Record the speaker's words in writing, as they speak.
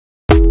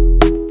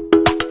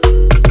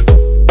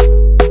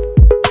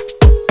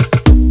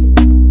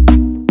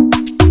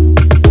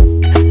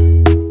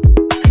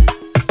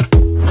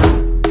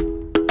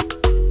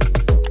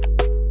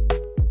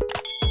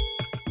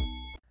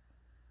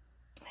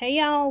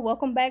y'all,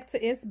 welcome back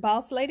to It's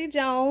Boss Lady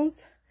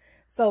Jones.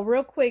 So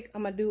real quick,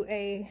 I'm gonna do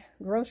a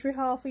grocery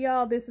haul for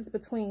y'all. This is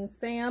between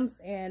Sam's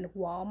and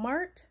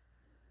Walmart,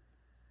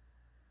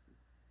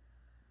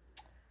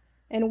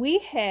 and we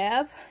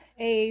have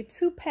a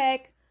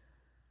 2-pack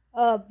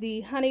of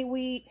the honey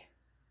wheat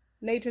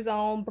Nature's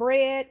Own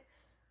bread,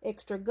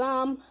 extra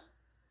gum,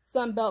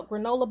 Sunbelt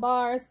granola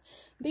bars.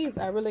 These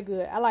are really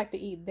good. I like to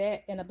eat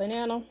that and a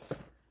banana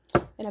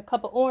and a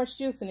cup of orange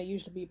juice, and it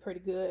usually be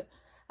pretty good.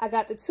 I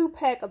got the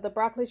 2-pack of the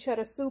broccoli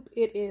cheddar soup.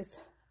 It is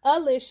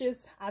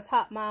delicious. I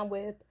topped mine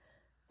with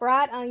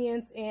fried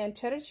onions and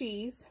cheddar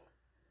cheese.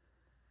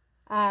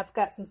 I've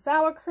got some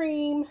sour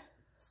cream,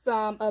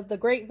 some of the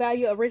Great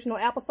Value original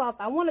applesauce.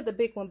 I wanted the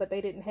big one, but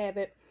they didn't have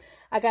it.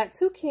 I got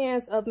 2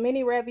 cans of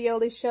mini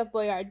ravioli Chef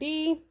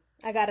Boyardee.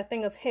 I got a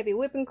thing of heavy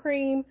whipping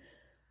cream,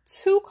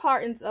 2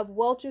 cartons of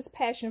Welch's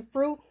passion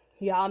fruit.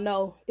 Y'all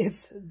know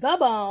it's the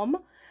bomb.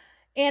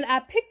 And I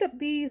picked up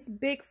these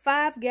big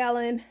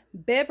 5-gallon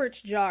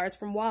beverage jars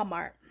from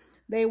Walmart.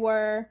 They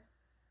were,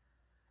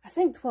 I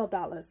think,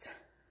 $12.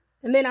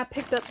 And then I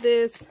picked up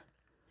this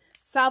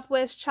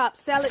Southwest chopped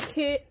salad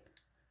kit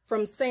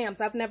from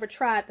Sam's. I've never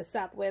tried the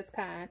Southwest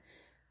kind,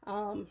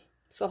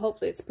 so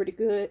hopefully it's pretty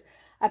good.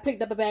 I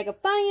picked up a bag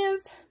of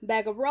Funyuns,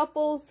 bag of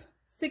Ruffles,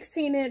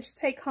 16-inch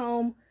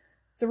take-home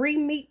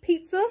 3-meat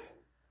pizza.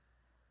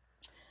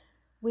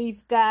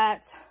 We've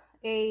got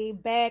a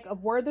bag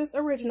of Werther's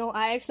Original.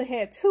 I actually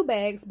had 2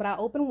 bags, but I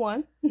opened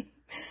one.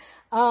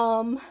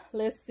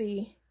 Let's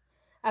see.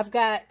 I've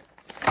got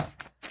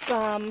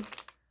some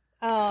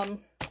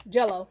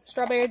Jello,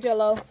 strawberry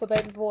Jello for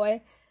baby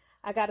boy.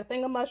 I got a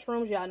thing of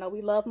mushrooms. Y'all know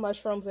we love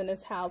mushrooms in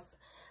this house.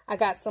 I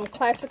got some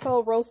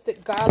classical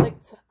roasted garlic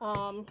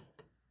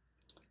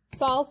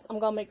sauce. I'm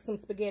gonna make some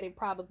spaghetti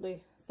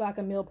probably so I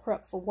can meal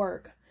prep for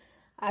work.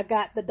 I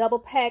got the double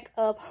pack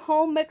of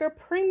Homemaker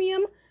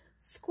Premium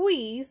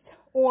Squeeze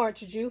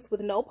orange juice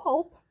with no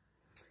pulp.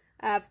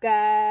 I've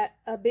got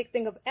a big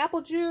thing of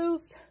apple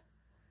juice,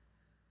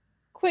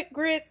 quick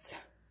grits,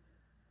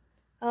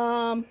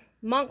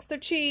 Monster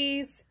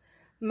cheese,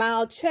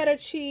 mild cheddar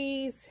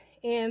cheese,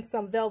 and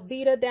some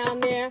Velveeta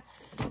down there.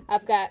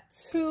 I've got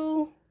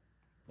 2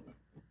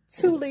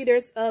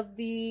 liters of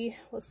the,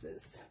 what's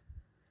this?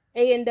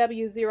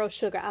 A&W Zero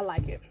Sugar. I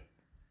like it.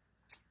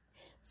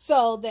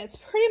 So that's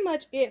pretty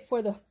much it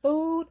for the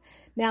food.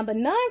 Now the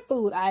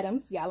non-food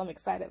items, y'all, I'm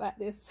excited about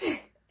this.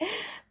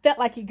 Felt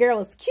like your girl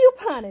was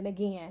couponing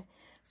again.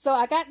 So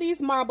I got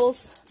these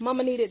marbles.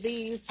 Mama needed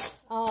these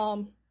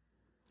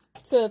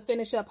to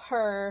finish up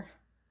her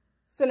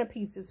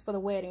centerpieces for the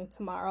wedding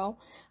tomorrow.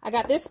 I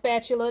got this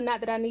spatula,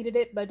 not that I needed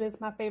it, but it's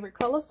my favorite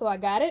color, so I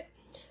got it.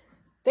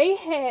 They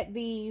had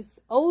these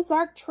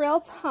Ozark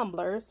Trail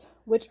tumblers,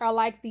 which are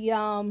like the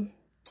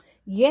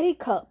Yeti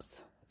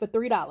cups, for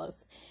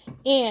 $3,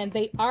 and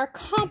they are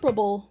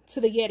comparable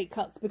to the Yeti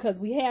cups because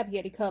we have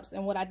Yeti cups.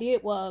 And what I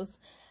did was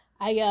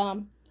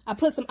I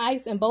put some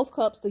ice in both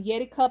cups, the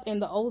Yeti cup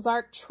and the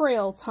Ozark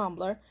Trail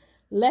tumbler,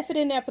 left it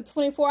in there for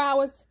 24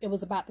 hours. It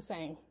was about the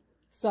same.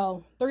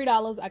 So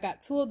 $3. I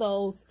got 2 of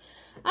those.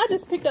 I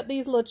just picked up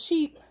these little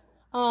cheap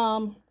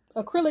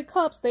acrylic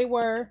cups. They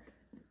were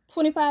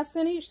 25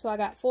 cents each, so I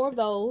got 4 of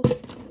those.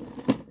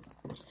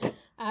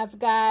 I've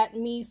got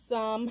me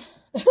some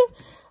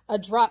a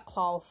drop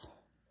cloth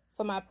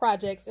for my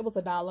projects. It was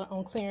 $1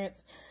 on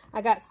clearance.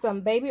 I got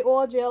some baby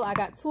oil gel. I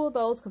got 2 of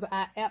those because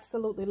I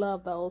absolutely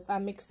love those. I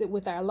mix it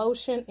with our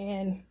lotion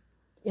and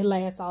it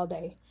lasts all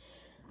day.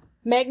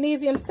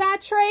 Magnesium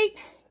citrate,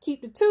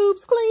 keep the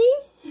tubes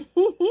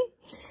clean.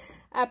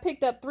 I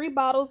picked up 3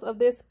 bottles of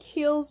this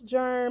Kills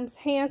Germs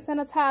hand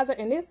sanitizer,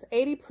 and it's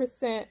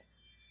 80%,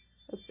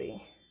 let's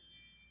see,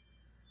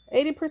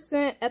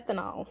 80%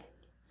 ethanol.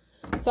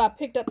 So I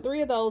picked up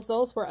 3 of those.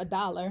 Those were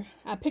 $1.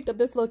 I picked up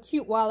this little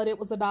cute wallet. It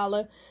was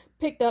 $1.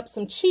 Picked up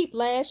some cheap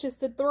lashes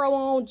to throw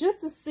on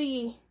just to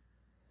see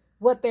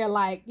what they're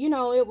like. You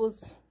know, it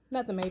was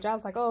nothing major. I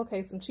was like, oh,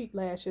 okay, some cheap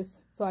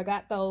lashes. So I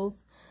got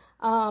those.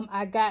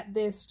 I got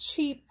this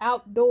cheap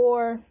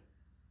outdoor,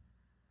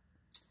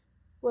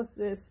 what's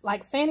this?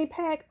 Like fanny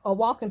pack or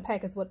walking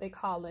pack is what they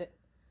call it.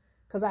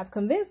 Because I've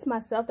convinced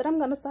myself that I'm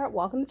going to start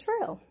walking the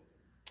trail.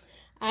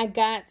 I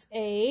got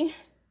a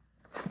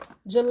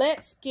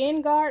Gillette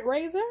Skin Guard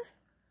razor.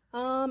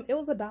 It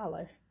was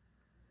 $1.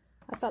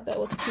 I thought that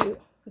was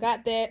cute.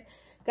 Got that.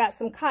 Got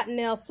some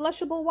Cottonelle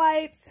flushable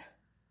wipes.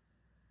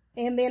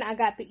 And then I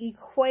got the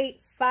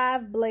Equate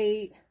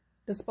 5-blade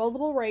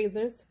disposable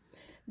razors.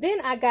 Then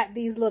I got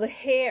these little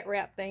head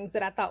wrap things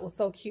that I thought was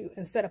so cute.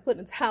 Instead of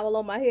putting a towel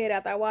on my head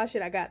after I wash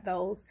it, I got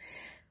those.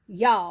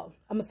 Y'all,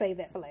 I'm going to save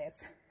that for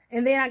last.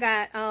 And then I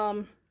got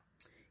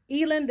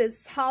Elin,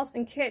 this toss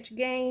and catch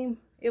game.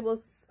 It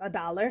was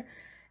 $1.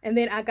 And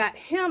then I got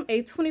him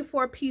a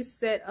 24-piece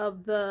set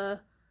of the,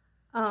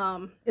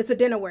 it's a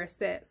dinnerware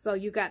set. So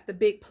you got the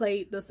big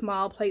plate, the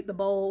small plate, the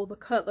bowl, the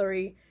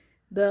cutlery,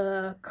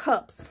 the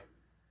cups.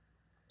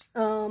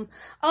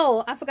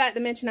 Oh, I forgot to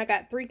mention I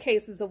got 3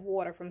 cases of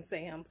water from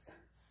Sam's.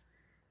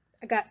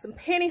 I got some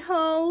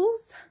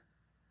pantyhose,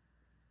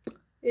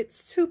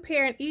 It's 2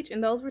 pair in each,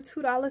 and those were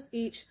 $2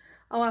 each.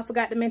 Oh, I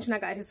forgot to mention I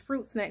got his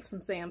fruit snacks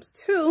from Sam's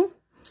too.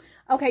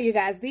 Okay, you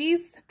guys,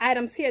 these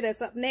items here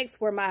that's up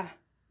next were my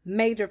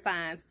major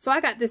finds. So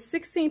I got this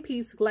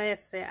 16-piece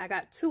glass set. I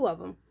got 2 of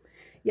them.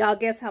 Y'all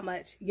guess how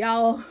much?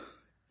 Y'all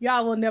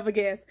will never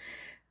guess.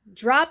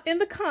 Drop in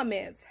the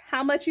comments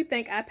how much you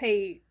think I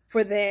paid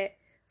for that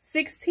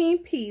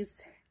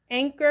 16-piece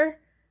Anchor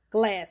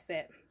glass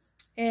set.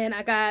 And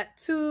I got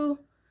two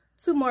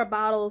more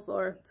bottles,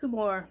 or 2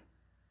 more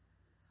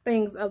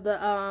things of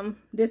the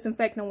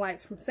disinfectant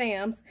wipes from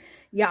Sam's.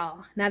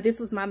 Y'all, now this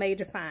was my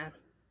major find.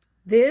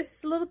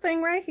 This little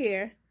thing right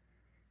here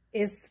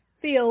is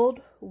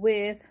filled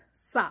with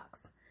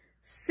socks.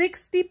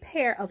 60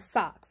 pair of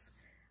socks.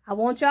 I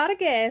want y'all to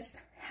guess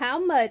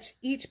how much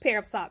each pair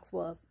of socks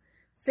was.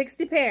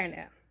 60 pair in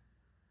there.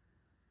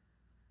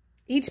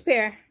 Each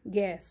pair,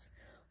 guess.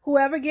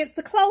 Whoever gets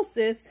the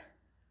closest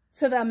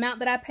to the amount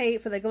that I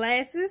paid for the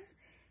glasses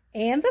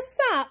and the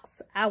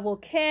socks, I will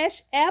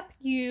cash app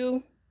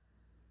you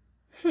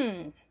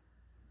 $7.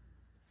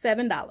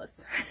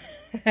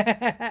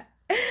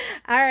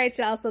 All right,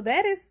 y'all. So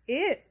that is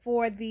it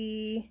for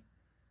the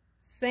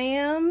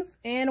Sam's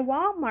and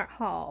Walmart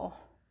haul.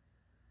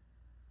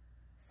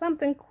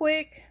 Something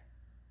quick.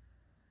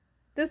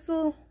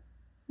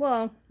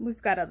 Well,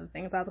 we've got other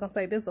things. I was gonna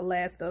say this will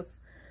last us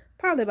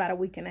probably about a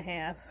week and a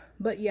half.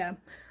 But yeah.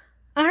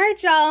 All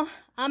right, y'all.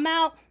 I'm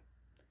out.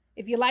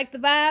 If you like the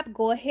vibe,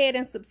 go ahead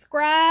and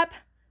subscribe.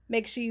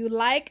 Make sure you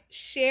like,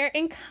 share,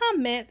 and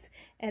comment.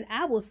 And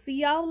I will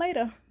see y'all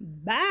later.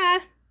 Bye.